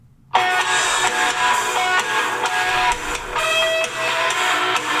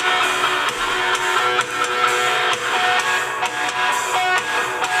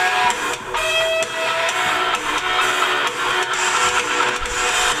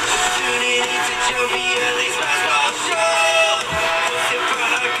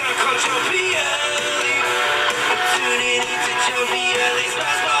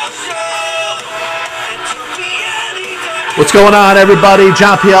What's going on, everybody?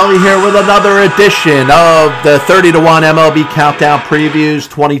 John Pielli here with another edition of the 30-1 MLB Countdown Previews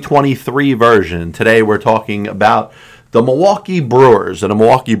 2023 version. Today we're talking about the Milwaukee Brewers. And the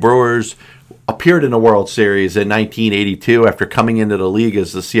Milwaukee Brewers appeared in the World Series in 1982 after coming into the league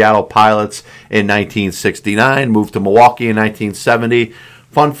as the Seattle Pilots in 1969, moved to Milwaukee in 1970.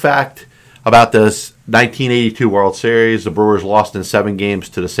 Fun fact about this 1982 World Series, the Brewers lost in 7 games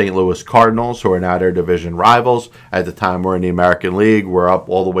to the St. Louis Cardinals, who are now their division rivals. At the time, we're in the American League. We're up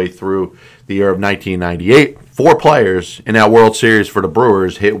all the way through the year of 1998. 4 players in that World Series for the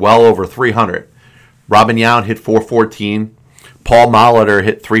Brewers hit well over 300. Robin Yount hit 414. Paul Molitor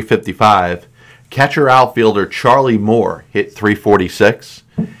hit 355. Catcher outfielder Charlie Moore hit 346.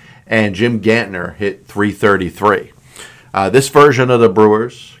 And Jim Gantner hit 333. This version of the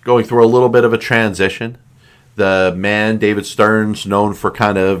Brewers, going through a little bit of a transition. The man, David Stearns, known for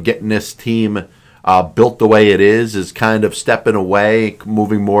kind of getting this team built the way it is kind of stepping away,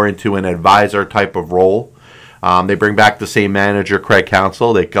 moving more into an advisor type of role. They bring back the same manager, Craig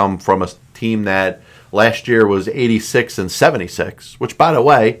Counsell. They come from a team that last year was 86-76, which, by the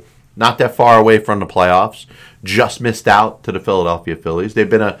way, not that far away from the playoffs. Just missed out to the Philadelphia Phillies. They've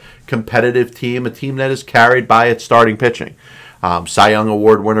been a competitive team, a team that is carried by its starting pitching. Cy Young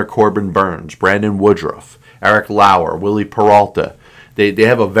Award winner Corbin Burns, Brandon Woodruff, Eric Lauer, Willie Peralta. They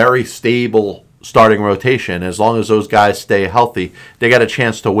have a very stable starting rotation. As long as those guys stay healthy, they got a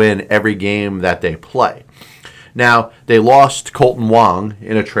chance to win every game that they play. Now, they lost Colton Wong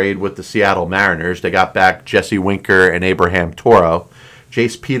in a trade with the Seattle Mariners. They got back Jesse Winker and Abraham Toro.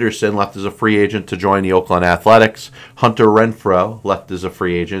 Jace Peterson left as a free agent to join the Oakland Athletics. Hunter Renfroe left as a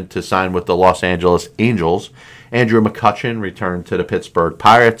free agent to sign with the Los Angeles Angels. Andrew McCutchen returned to the Pittsburgh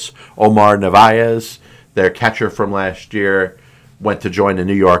Pirates. Omar Narvaez, their catcher from last year, went to join the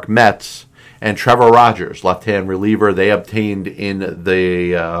New York Mets. And Trevor Rogers, left-hand reliever, they obtained in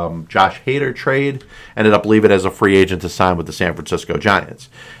the Josh Hader trade, ended up leaving as a free agent to sign with the San Francisco Giants.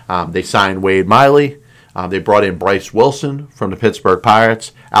 They signed Wade Miley. They brought in Bryce Wilson from the Pittsburgh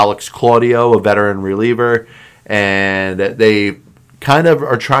Pirates, Alex Claudio, a veteran reliever, and they kind of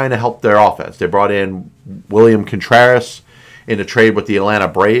are trying to help their offense. They brought in William Contreras in a trade with the Atlanta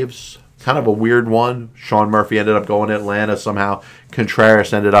Braves. Kind of a weird one. Sean Murphy ended up going to Atlanta somehow.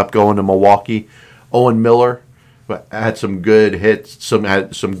 Contreras ended up going to Milwaukee. Owen Miller had some good hits,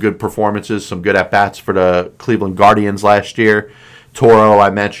 had some good performances, some good at-bats for the Cleveland Guardians last year. Toro, I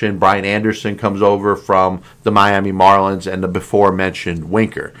mentioned. Brian Anderson comes over from the Miami Marlins, and the before-mentioned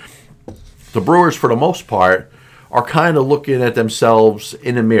Winker. The Brewers, for the most part, are kind of looking at themselves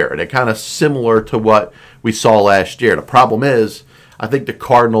in the mirror. They're kind of similar to what we saw last year. The problem is, I think the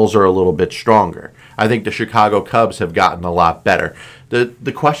Cardinals are a little bit stronger. I think the Chicago Cubs have gotten a lot better.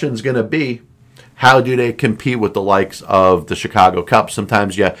 The question is going to be, how do they compete with the likes of the Chicago Cubs?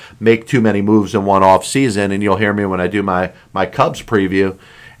 Sometimes you make too many moves in one off season, and you'll hear me when I do my Cubs preview,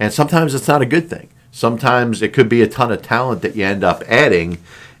 and sometimes it's not a good thing. Sometimes it could be a ton of talent that you end up adding,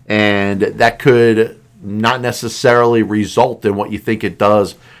 and that could not necessarily result in what you think it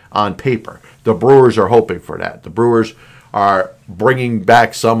does on paper. The Brewers are hoping for that. The Brewers are bringing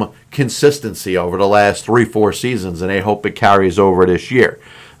back some consistency over the last 3-4 seasons, and they hope it carries over this year.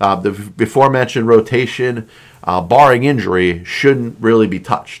 The before-mentioned rotation, barring injury, shouldn't really be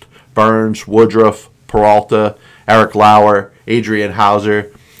touched. Burns, Woodruff, Peralta, Eric Lauer, Adrian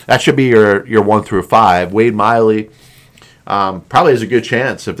Hauser. That should be your 1 through 5. Wade Miley probably has a good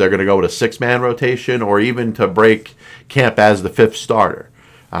chance if they're going to go with a 6-man rotation or even to break camp as the 5th starter.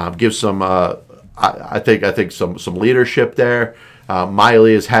 Give some, I think some leadership there.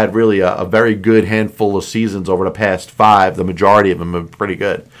 Miley has had really a very good handful of seasons over the past 5. The majority of them have been pretty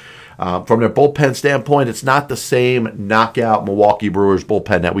good. From their bullpen standpoint, it's not the same knockout Milwaukee Brewers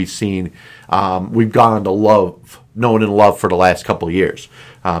bullpen that we've seen. We've gone to known and loved for the last couple of years.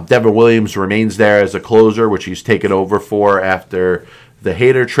 Devin Williams remains there as a closer, which he's taken over for after the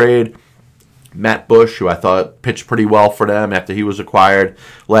Hader trade. Matt Bush, who I thought pitched pretty well for them after he was acquired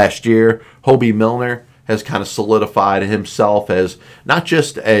last year. Hobie Milner has kind of solidified himself as not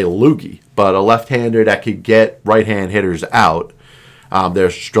just a loogie, but a left-hander that could get right-hand hitters out.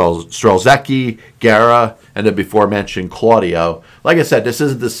 There's Strelzecki, Guerra, and the before-mentioned Claudio. Like I said, this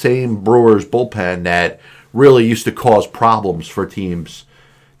isn't the same Brewers bullpen that really used to cause problems for teams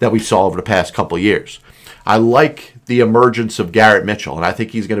that we saw over the past couple of years. I like the emergence of Garrett Mitchell, and I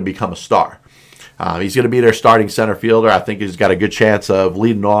think he's going to become a star. He's going to be their starting center fielder. I think he's got a good chance of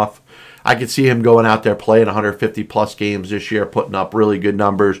leading off. I could see him going out there playing 150-plus games this year, putting up really good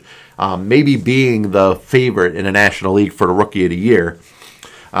numbers, maybe being the favorite in the National League for the Rookie of the Year.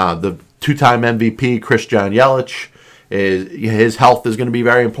 The two-time MVP, Christian Yelich, his health is going to be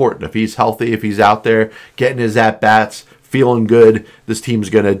very important. If he's healthy, if he's out there getting his at-bats, feeling good, this team's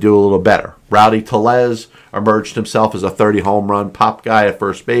going to do a little better. Rowdy Tellez emerged himself as a 30 home run pop guy at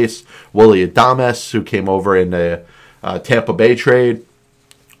first base. Willie Adames, who came over in the Tampa Bay trade,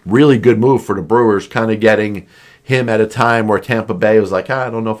 really good move for the Brewers, kind of getting him at a time where Tampa Bay was like, I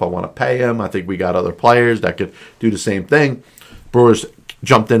don't know if I want to pay him. I think we got other players that could do the same thing. Brewers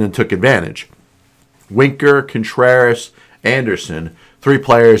jumped in and took advantage. Winker, Contreras, Anderson, 3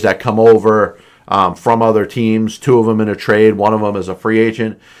 players that come over from other teams, 2 of them in a trade, 1 of them as a free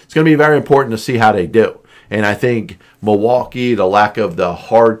agent. It's going to be very important to see how they do. And I think Milwaukee, the lack of the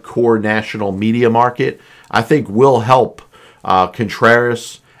hardcore national media market, I think will help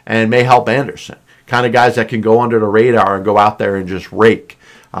Contreras and may help Anderson. Kind of guys that can go under the radar and go out there and just rake.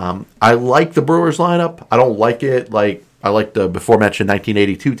 I like the Brewers lineup. I don't like it like I like the before mentioned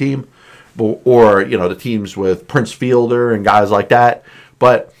 1982 team, or the teams with Prince Fielder and guys like that.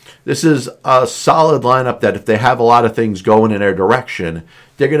 But this is a solid lineup that if they have a lot of things going in their direction,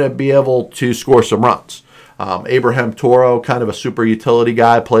 they're going to be able to score some runs. Abraham Toro, kind of a super utility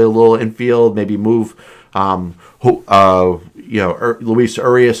guy, play a little infield, maybe move Luis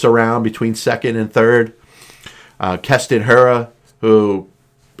Urias around between second and third. Keston Hiura, who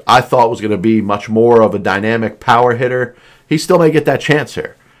I thought was going to be much more of a dynamic power hitter, he still may get that chance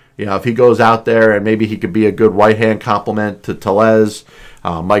here. If he goes out there and maybe he could be a good right-hand complement to Tellez.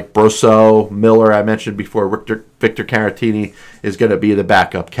 Mike Brosseau, Miller, I mentioned before, Victor Caratini is going to be the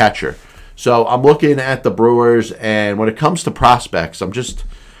backup catcher. So I'm looking at the Brewers, and when it comes to prospects, I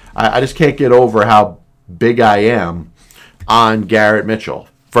just can't get over how big I am on Garrett Mitchell.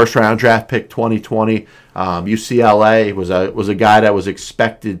 First round draft pick 2020, UCLA was a guy that was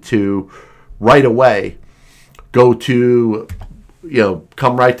expected to right away go to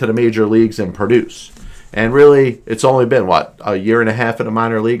come right to the major leagues and produce. And really, it's only been a year and a half in the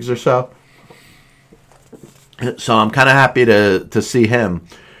minor leagues or so. So I'm kind of happy to see him.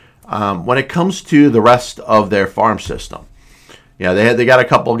 When it comes to the rest of their farm system, they got a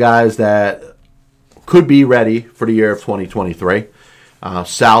couple guys that could be ready for the year of 2023.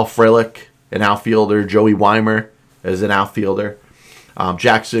 Sal Frelick, an outfielder. Joey Weimer is an outfielder.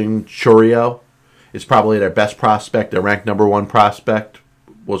 Jackson Chourio is probably their best prospect. Their ranked number 1 prospect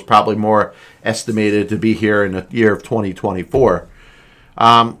was probably more estimated to be here in the year of 2024.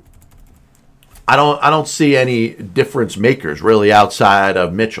 I don't see any difference makers really outside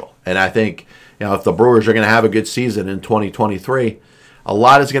of Mitchell. And I think if the Brewers are going to have a good season in 2023, a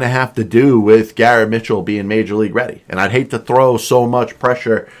lot is going to have to do with Garrett Mitchell being major league ready. And I'd hate to throw so much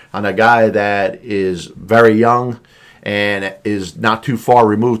pressure on a guy that is very young and is not too far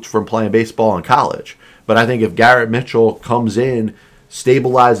removed from playing baseball in college. But I think if Garrett Mitchell comes in,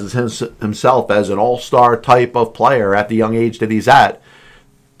 stabilizes himself as an all-star type of player at the young age that he's at,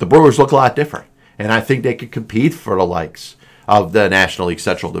 the Brewers look a lot different. And I think they could compete for the likes of the National League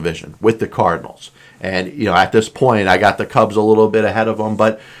Central Division with the Cardinals. And, at this point, I got the Cubs a little bit ahead of them.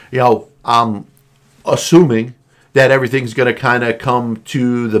 But, I'm assuming that everything's going to kind of come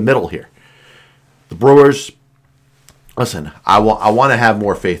to the middle here. The Brewers, listen, I want to have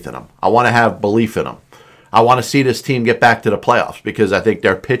more faith in them. I want to have belief in them. I want to see this team get back to the playoffs because I think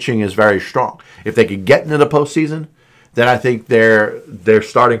their pitching is very strong. If they could get into the postseason, then I think their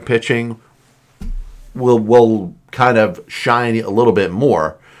starting pitching will kind of shine a little bit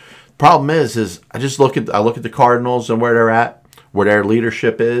more. Problem is I look at the Cardinals and where they're at, where their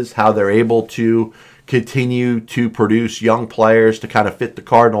leadership is, how they're able to continue to produce young players to kind of fit the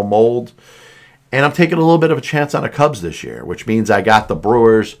Cardinal mold. And I'm taking a little bit of a chance on the Cubs this year, which means I got the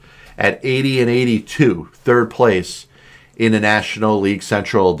Brewers at 80 and 82, third place in the National League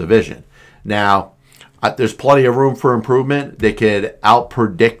Central Division. Now, there's plenty of room for improvement. They could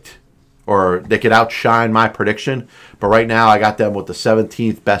outpredict or they could outshine my prediction. But right now, I got them with the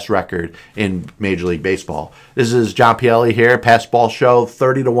 17th best record in Major League Baseball. This is John Pielli here, Passball Show,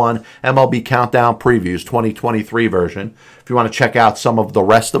 30-1 MLB Countdown Previews 2023 version. If you want to check out some of the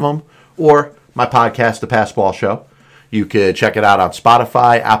rest of them or my podcast, The Passball Show, you could check it out on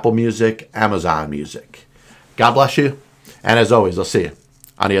Spotify, Apple Music, Amazon Music. God bless you. And as always, I'll see you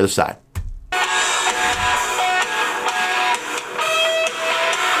on the other side.